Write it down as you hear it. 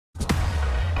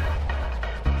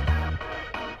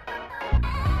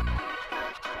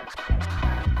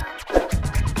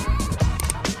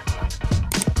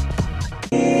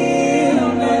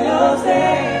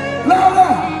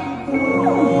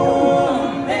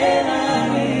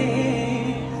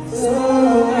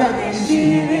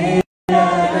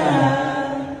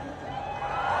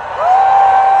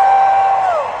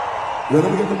Let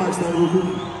me get the mic stand real quick.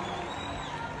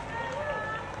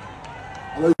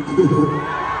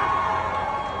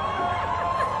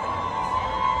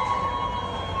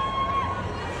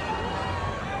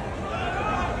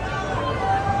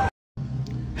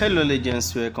 Hello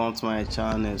legends, welcome to my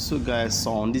channel. So guys,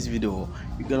 so on this video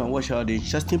you're gonna watch out the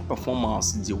interesting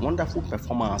performance, the wonderful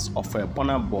performance of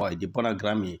Burnaboy, the Burna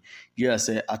Grammy, yes,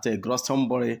 at a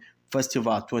Glastonbury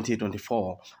Festival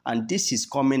 2024, and this is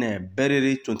coming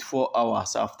barely 24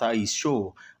 hours after his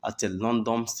show at the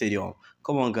London Stadium.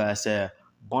 Come on guys,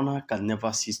 Burna can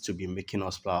never cease to be making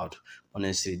us proud.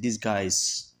 Honestly, this guy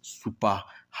is super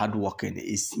hardworking.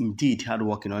 Is indeed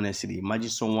hardworking. Honestly, imagine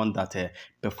someone that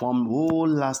performed all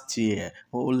last year,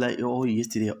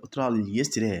 yesterday, literally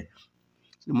yesterday.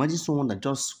 Imagine someone that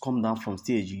just come down from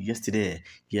stage yesterday.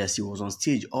 Yes, he was on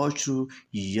stage all through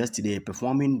yesterday,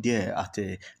 performing there at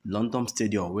a London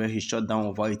Stadium where he shut down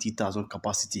over 80,000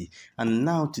 capacity. And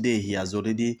now today he has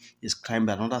already climbed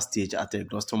another stage at a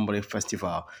Glastonbury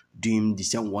Festival, doing the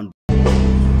same one.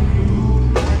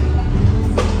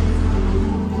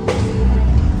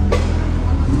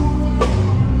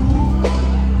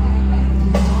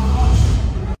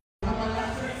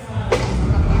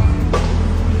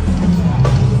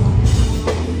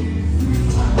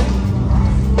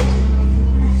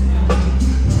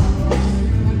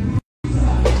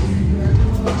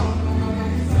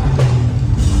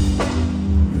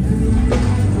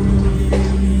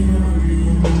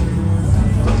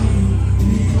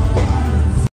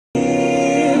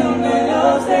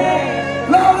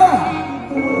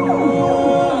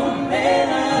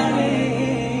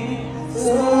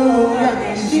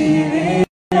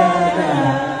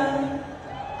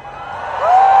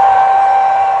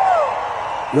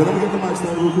 Let me get the mic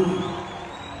stand real quick.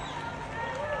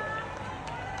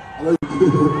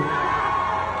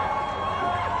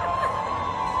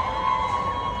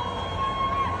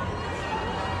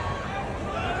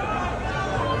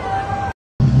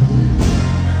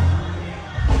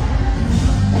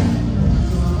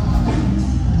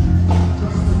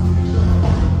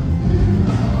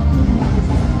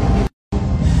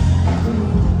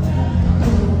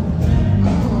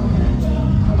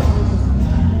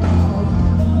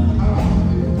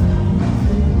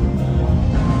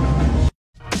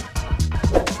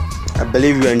 I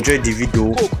believe you enjoyed the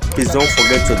video. Please don't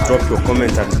forget to drop your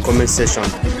comment at the comment section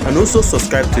and also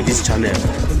subscribe to this channel.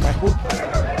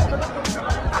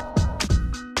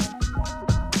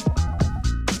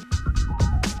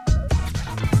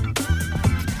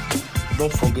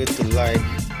 Don't forget to like,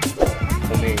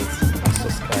 comment and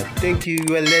subscribe. Thank you,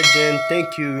 you are a legend.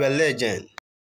 Thank you, you are a legend.